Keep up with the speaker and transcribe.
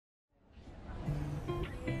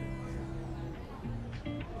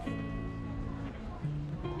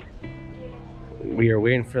We are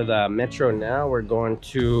waiting for the metro now. We're going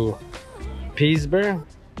to Thisisbunjo.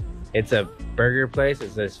 It's a burger place.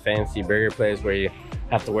 It's this fancy burger place where you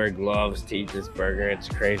have to wear gloves to eat this burger. It's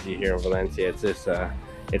crazy here in Valencia. It's this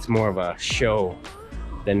it's more of a show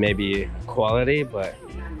than maybe quality, but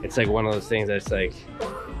it's like one of those things that's like,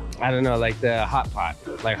 I don't know, like the hot pot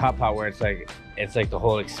where it's like the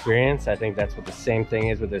whole experience. I think that's what the same thing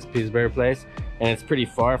is with this Thisisbunjo place, and it's pretty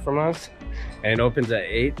far from us, and it opens at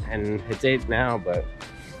 8, and it's 8 now, but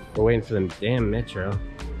we're waiting for the damn metro.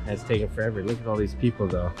 It's taking forever. Look at all these people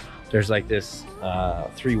though. There's like this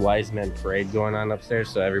 3 wise men parade going on upstairs,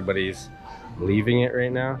 so everybody's leaving it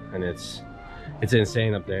right now, and it's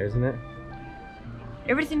insane up there, isn't it?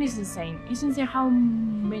 Everything is insane. It's insane how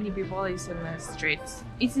many people is in the streets.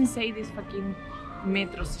 It's insane, this fucking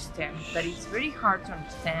metro system that is very hard to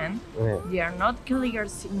understand. Yeah. They are not clear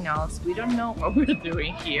signals. We don't know what we're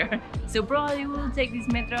doing here. So probably we'll take this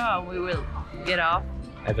metro and we will get off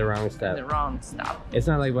at the wrong stop. The wrong stop. It's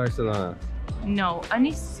not like Barcelona. No, and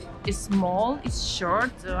it's small, it's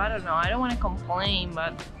short, so I don't know. I don't want to complain,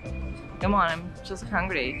 but come on, I'm just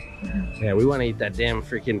hungry. Yeah, we want to eat that damn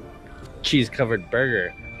freaking cheese-covered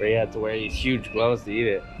burger where you have to wear these huge gloves to eat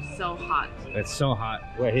it. So hot. It's so hot.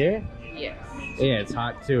 What, here? Yes. Yeah, it's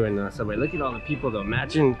hot too in the subway. Look at all the people though.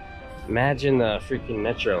 Imagine the freaking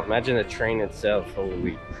metro. Imagine the train itself.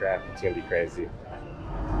 Holy crap, it's gonna be crazy.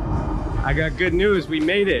 I got good news. We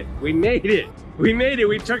made it. We made it. We made it.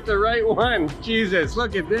 We took the right one. Jesus,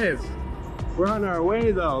 look at this. We're on our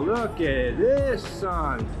way though. Look at this,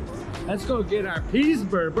 son. Let's go get our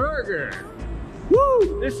Thisisbunjo burger.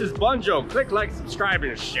 Woo! Thisisbunjo. Click like, subscribe,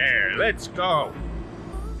 and share. Let's go.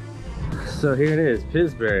 So here it is,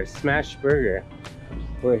 Thisisbunjo smash burger.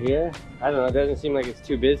 We're here. I don't know, it doesn't seem like it's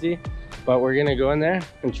too busy, but we're gonna go in there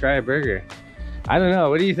and try a burger. I don't know,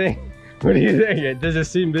 what do you think? What do you think? Does it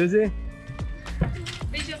seem busy?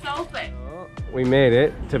 They just open. Oh, we made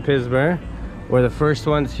it to Thisisbunjo. We're the first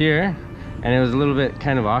ones here, and it was a little bit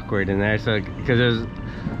kind of awkward in there, so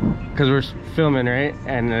because we're filming, right?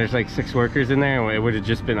 And there's like 6 workers in there, and it would have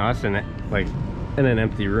just been us in it, like in an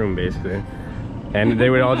empty room basically. And they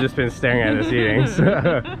would all just been staring at us eating.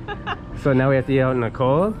 So now we have to eat out in the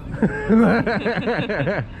cold.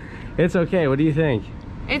 It's okay. What do you think?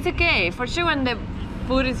 It's okay. For sure when the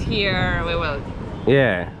food is here, we will.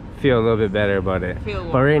 Yeah, feel a little bit better about it.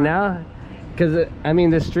 But right now, because I mean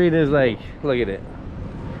the street is like, look at it.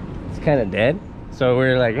 It's kind of dead. So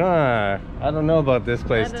we're like, I don't know about this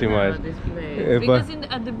place too much. This place. Because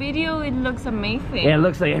at the video it looks amazing. Yeah, it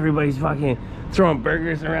looks like everybody's fucking throwing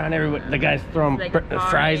burgers around. Everybody, the guy's throwing like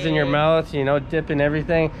fries in your mouth, you know, dipping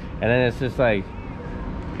everything. And then it's just like,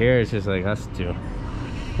 here it's just like us two.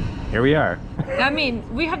 Here we are. I mean,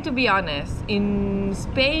 we have to be honest. In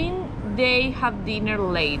Spain, they have dinner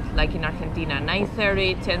late, like in Argentina,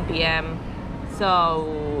 9:30, 10 p.m.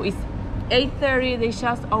 So it's 8:30, they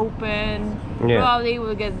just open. Yeah. Probably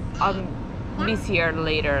will get busier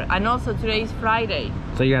later. And also today is Friday.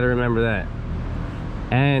 So you got to remember that.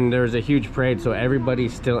 And there's a huge parade, so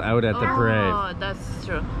everybody's still out at the parade. Oh, that's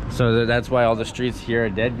true. So that's why all the streets here are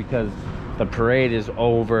dead, because the parade is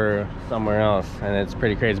over somewhere else, and it's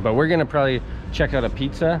pretty crazy. But we're gonna probably check out a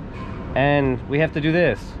pizza, and we have to do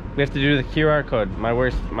this. We have to do the QR code. My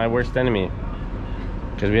worst enemy.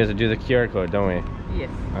 Because we have to do the QR code, don't we?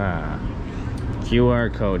 Yes.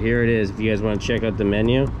 QR code. Here it is. If you guys want to check out the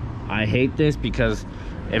menu. I hate this because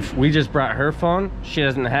if we just brought her phone, she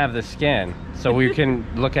doesn't have the scan, so we can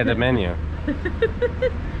look at the menu.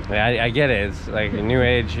 I get it. It's like a new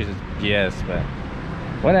age. Yes, but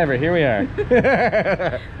whatever. Here we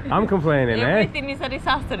are. I'm complaining, Everything is a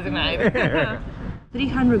disaster tonight.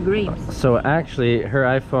 300 grams. So actually, her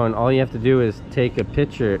iPhone, all you have to do is take a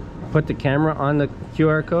picture, put the camera on the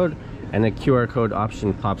QR code, and the QR code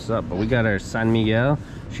option pops up. But we got our San Miguel,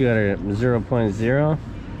 she got her 0.0,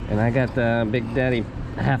 and I got the Big Daddy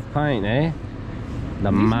half pint, eh?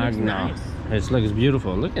 The Magna. Nice. This looks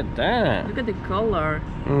beautiful. Look at that. Look at the color.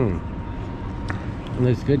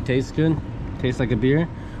 Looks good, tastes good. Tastes like a beer.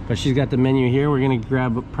 But she's got the menu here. We're gonna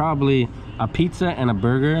grab probably a pizza and a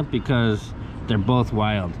burger because they're both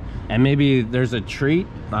wild. And maybe there's a treat,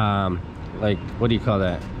 like, what do you call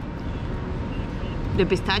that? The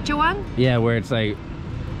pistachio one? Yeah, where it's like,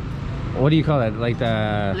 what do you call that? Like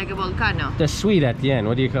the... Like a volcano. The sweet at the end,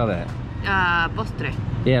 what do you call that? Postre.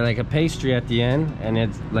 Yeah, like a pastry at the end, and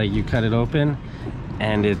it's like you cut it open,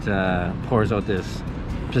 and it pours out this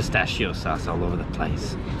pistachio sauce all over the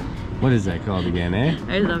place. What is that called again, eh?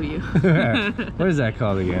 I love you. What is that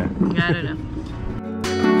called again? I don't know.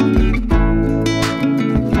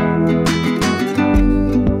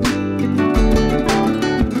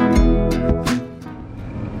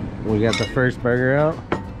 got the first burger out.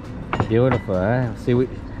 Beautiful, eh? See,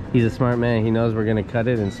 he's a smart man. He knows we're gonna cut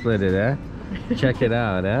it and split it, eh? Check it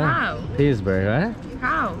out, eh? How? Thisisbunjo, eh?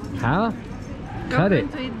 How? How? Cut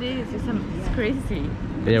it. To eat this. It's crazy.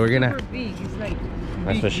 Yeah, we're gonna. Super big. It's like.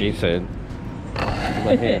 That's what she said.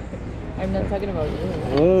 But here. I'm not talking about you.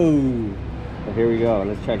 Whoa! Well, here we go.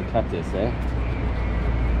 Let's try to cut this, eh?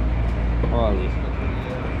 Holy.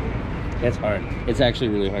 It's hard. It's actually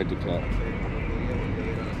really hard to cut.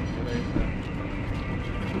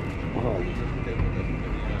 Holy.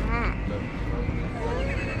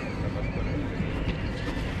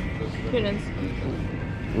 Goodness.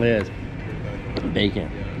 Look at this. Bacon.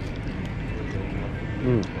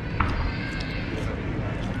 Mm.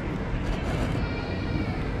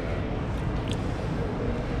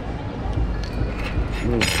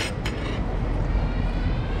 Mm.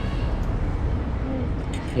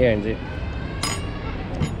 Here, Angie.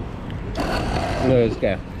 Look at this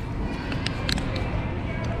guy.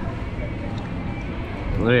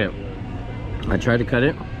 Look at it. I tried to cut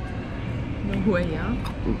it. No way, huh?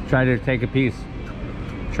 Try to take a piece.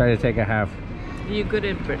 Try to take a half. You got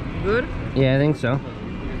it good? Yeah, I think so.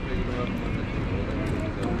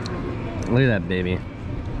 Look at that baby.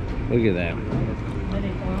 Look at that.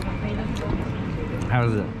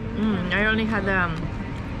 How's it? I only had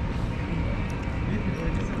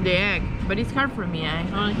the egg, but it's hard for me. I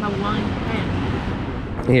only have one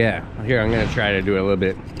egg. Yeah. Here, I'm gonna try to do it a little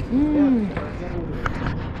bit.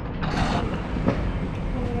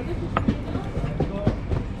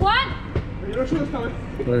 What?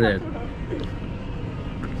 Look at this.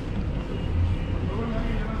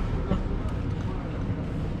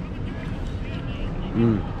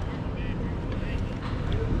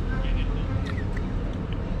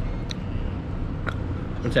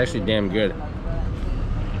 It's actually damn good.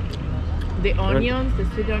 The onions, the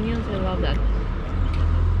sweet onions, I love that.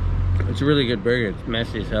 It's a really good burger. It's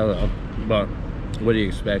messy as hell though, but what do you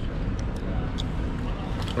expect?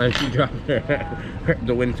 And she dropped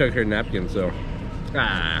the wind took her napkin, so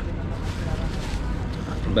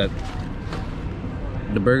but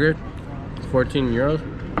the burger, 14 euros.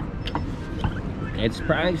 It's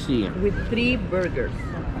pricey. With 3 burgers.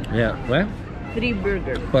 Yeah, what? 3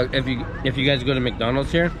 burgers. But if you guys go to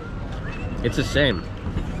McDonald's here, it's the same.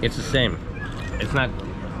 It's the same. It's not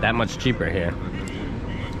that much cheaper here.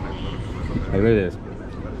 Like, look at this.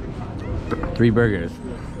 3 burgers.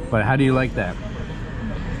 But how do you like that?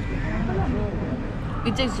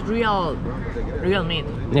 It tastes real meat.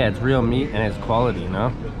 Yeah, it's real meat and it's quality, you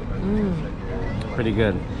know? Pretty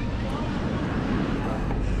good.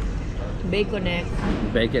 Bacon eggs.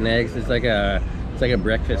 Bacon eggs. It's like a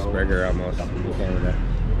breakfast burger almost in Canada.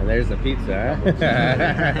 And there's the pizza.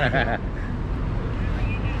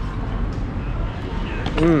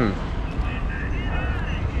 Huh?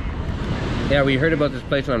 Yeah, we heard about this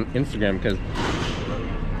place on Instagram because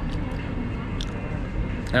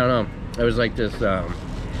I don't know. It was like this like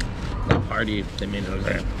party. They made it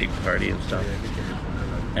like a big party and stuff.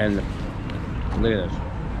 And look at this.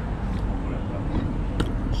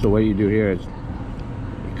 So what you do here is you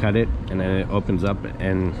cut it and then it opens up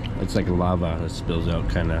and it's like lava that spills out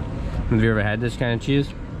kind of. Have you ever had this kind of cheese?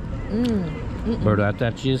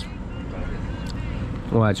 Burrata cheese?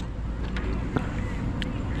 Watch.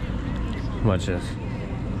 Watch this.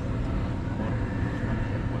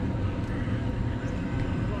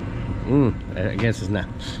 I guess it's not.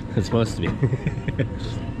 It's supposed to be.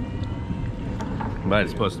 But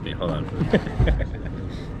it's supposed to be. Hold on.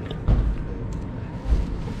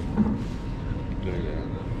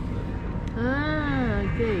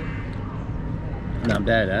 Okay. Not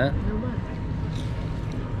bad, huh? No bad.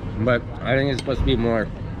 But I think it's supposed to be more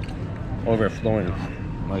overflowing.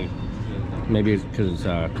 Like, maybe it's because it's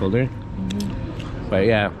colder. But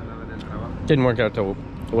yeah, didn't work out to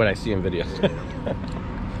what I see in videos.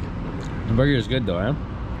 The burger is good though, huh?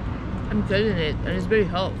 I'm telling it, and it's very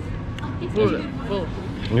healthy. Full.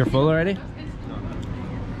 You're full already?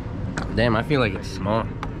 Damn, I feel like it's small.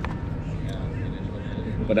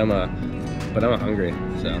 But I'm hungry,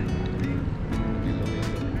 so.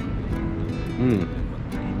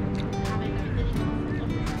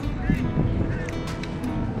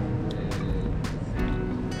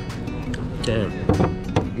 Damn.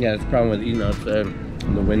 Yeah, that's the problem with eating outside.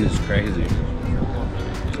 The wind is crazy.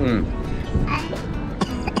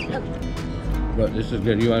 But this is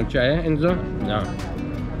good. You want to try it, Enzo? No.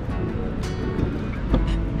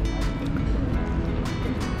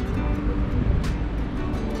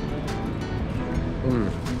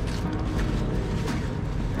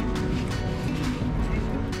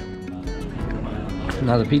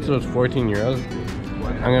 Now the pizza was 14 euros.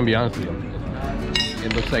 I'm gonna be honest with you.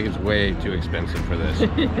 it looks like it's way too expensive for this.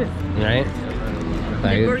 Right?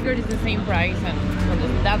 Like, the burger is the same price, and for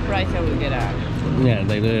that price I will get a... Yeah,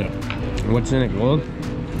 like the... What's in it, gold?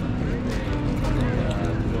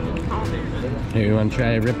 Here, you want to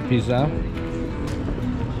try to rip a piece off?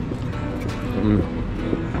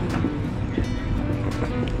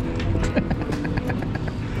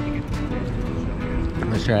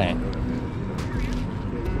 Let's try it.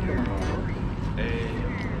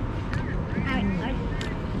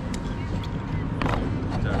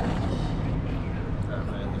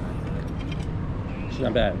 It's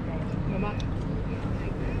not bad.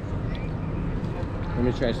 Let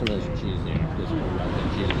me try some of this cheese here. This is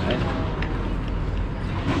melted cheese, right?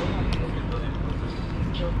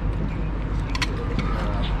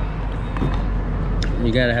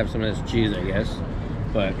 You gotta have some of this cheese, I guess,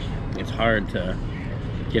 but it's hard to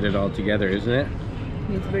get it all together, isn't it?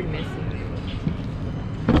 It's very messy.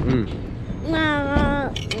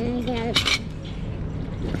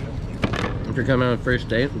 If you're coming on a first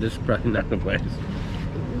date, this is probably not the place.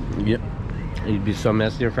 Yep. You'd be so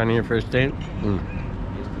messy in front of your first date. I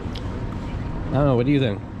don't know, what do you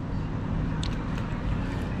think?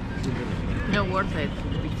 Not worth it,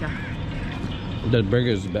 the pizza. The burger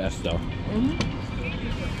is the best though.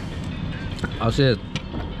 I'll say it,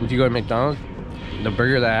 if you go to McDonald's, the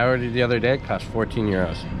burger that I ordered the other day cost 14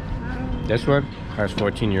 euros. This one costs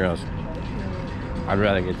 14 euros. I'd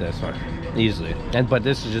rather get this one, easily. But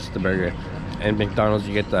this is just the burger. And McDonald's,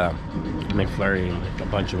 you get the McFlurry and a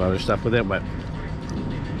bunch of other stuff with it, but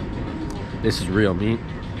this is real meat.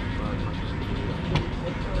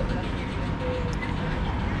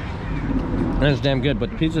 That's damn good,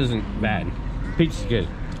 but pizza isn't bad. Pizza's good.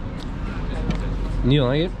 You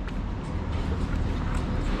like it?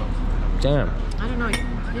 Damn. I don't know,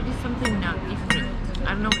 there is something not different. I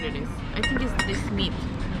don't know what it is. I think it's this meat.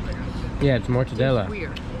 Yeah, it's mortadella. It's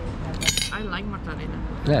weird. I like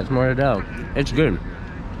mortadella. Yeah, it's mortadella. It's good.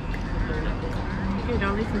 Okay,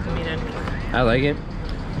 don't listen to me then. I like it.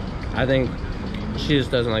 I think she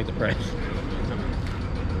just doesn't like the price.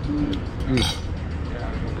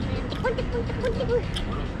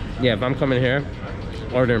 Yeah, if I'm coming here,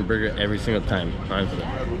 ordering burger every single time, honestly.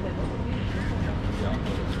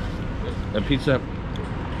 The pizza,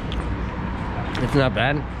 it's not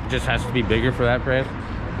bad. It just has to be bigger for that price,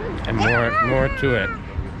 and more to it.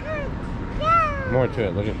 More to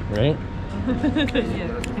it. Look at right.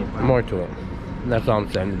 Yes. More to it. That's all I'm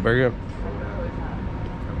saying. The burger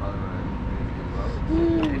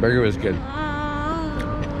was good,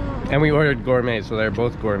 and we ordered gourmet, so they're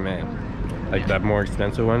both gourmet, like the more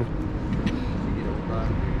expensive one.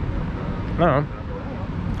 I don't know.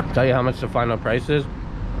 I'll tell you how much the final price is,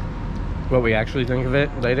 what we actually think of it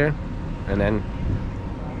later, and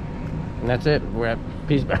that's it. We're at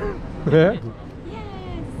Thisisbunjo. Yes.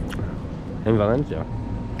 In Valencia.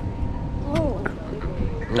 Oh.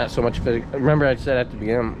 Not so much for the, remember I said at the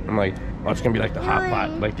beginning, I'm like, oh, it's gonna be like the hot pot,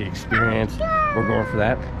 like the experience. We're going for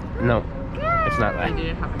that. No, it's not that. It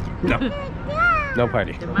didn't happen. No. No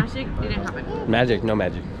party. The magic didn't happen. Magic, no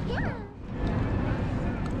magic.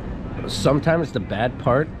 Sometimes the bad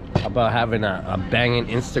part about having a banging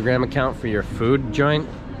Instagram account for your food joint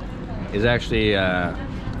is actually a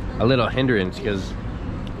little hindrance, because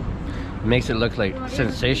it makes it look like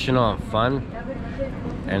sensational and fun,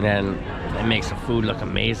 and then it makes the food look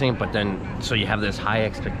amazing, but then so you have this high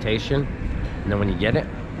expectation, and then when you get it,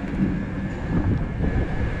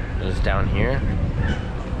 it's down here.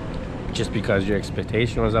 Just because your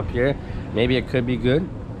expectation was up here, maybe it could be good,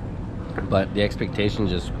 but the expectation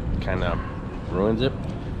just kind of ruins it.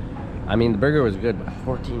 I mean, the burger was good, but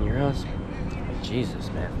 14 euros? Jesus,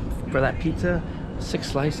 man. For that pizza,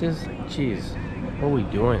 6 slices? Like, jeez, what are we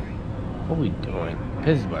doing? What are we doing?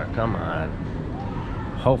 Thisisbunjo, come on.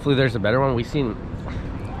 Hopefully there's a better one. We seen,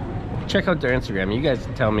 check out their Instagram. You guys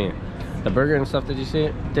tell me, the burger and stuff, did you see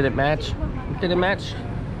it? Did it match? Did it match?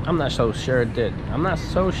 I'm not so sure it did. I'm not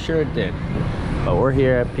so sure it did. But we're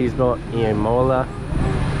here at Thisisbunjo Imola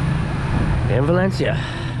in Valencia.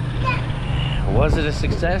 Was it a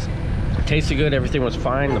success? It tasted good, everything was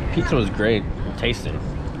fine. The pizza was great tasting.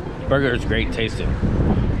 Burger was great tasting.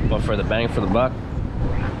 But for the bang for the buck,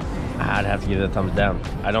 I'd have to give it a thumbs down.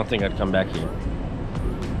 I don't think I'd come back here.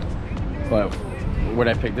 But would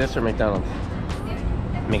I pick this or McDonald's?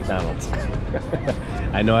 McDonald's.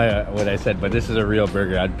 I know what I said, but this is a real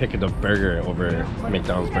burger. I'd pick the burger over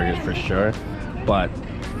McDonald's burgers for sure. But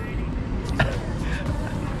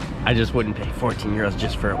I just wouldn't pay 14 euros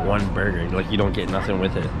just for one burger. Like, you don't get nothing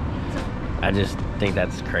with it. I just think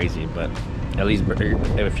that's crazy. But at least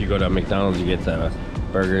if you go to McDonald's, you get the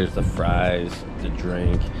burgers, the fries, the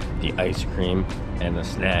drink, the ice cream, and the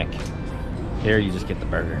snack. Here you just get the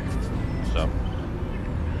burger. So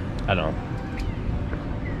I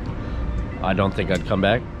don't think I'd come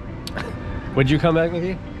back. Would you come back,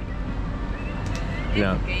 Nikki?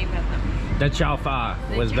 No. The chaufa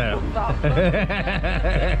was better.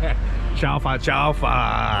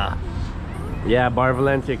 Chaufa. Yeah, Bar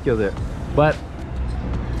Valencia killed it. But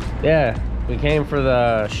yeah, we came for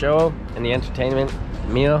the show and the entertainment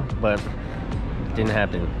meal, but it didn't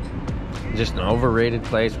happen. Just an overrated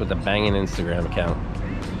place with a banging Instagram account.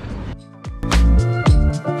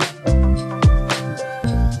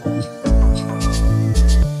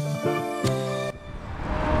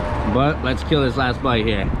 But let's kill this last bite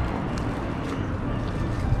here.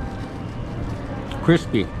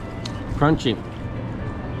 Crispy, crunchy.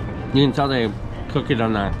 You can tell they cook it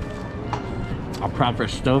on a proper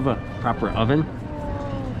stove, a proper oven.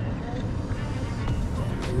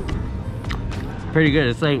 Pretty good.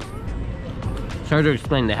 It's like, it's hard to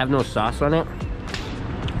explain. They have no sauce on it.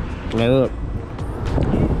 Hey, look.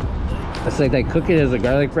 It's like they cook it as a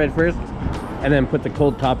garlic bread first, and then put the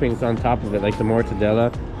cold toppings on top of it, like the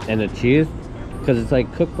mortadella and the cheese, because it's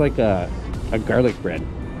like cooked like a garlic bread,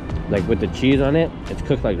 like with the cheese on it. It's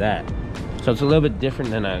cooked like that, so it's a little bit different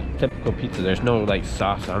than a typical pizza. There's no like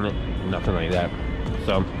sauce on it, nothing like that,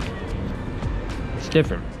 so it's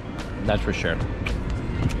different, that's for sure.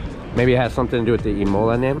 Maybe it has something to do with the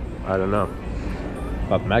Imola name, I don't know.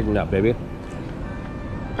 But Magna, baby.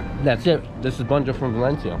 That's it. This is Bunjo from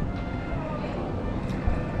Valencia.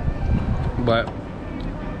 But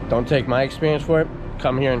don't take my experience for it.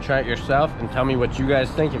 Come here and try it yourself and tell me what you guys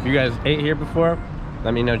think. If you guys ate here before,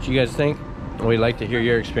 let me know what you guys think. We'd like to hear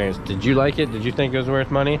your experience. Did you like it? Did you think it was worth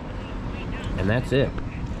money? And that's it.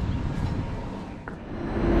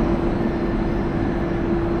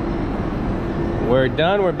 We're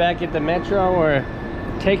done. We're back at the metro. We're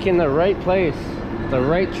taking the right place, the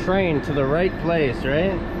right train to the right place,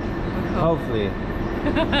 right? Hopefully.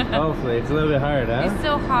 Hopefully. It's a little bit hard, huh? It's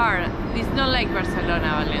so hard. It's not like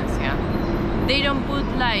Barcelona, Valencia. They don't put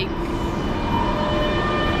like,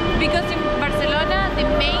 because in Barcelona the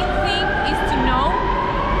main thing is to know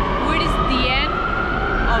where is the end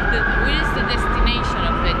of where is the destination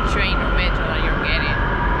of the train or metro that you're getting.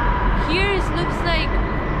 Here it looks like,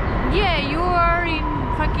 yeah, you are in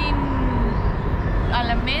fucking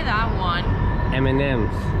Alameda one.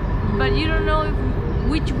 M&M's. But you don't know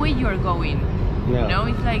which way you are going. No. You know,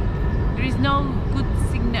 it's like there is no good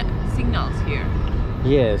signals here.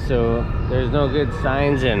 Yeah, so there's no good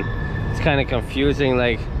signs, and it's kind of confusing.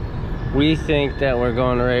 Like, we think that we're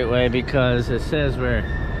going the right way because it says we're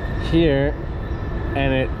here,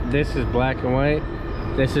 and this is black and white,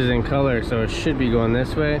 this is in color, so it should be going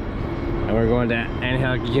this way, and we're going to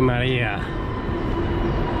Angel Guimaria.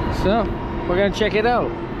 So we're gonna check it out.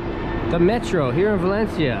 The metro here in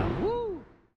Valencia.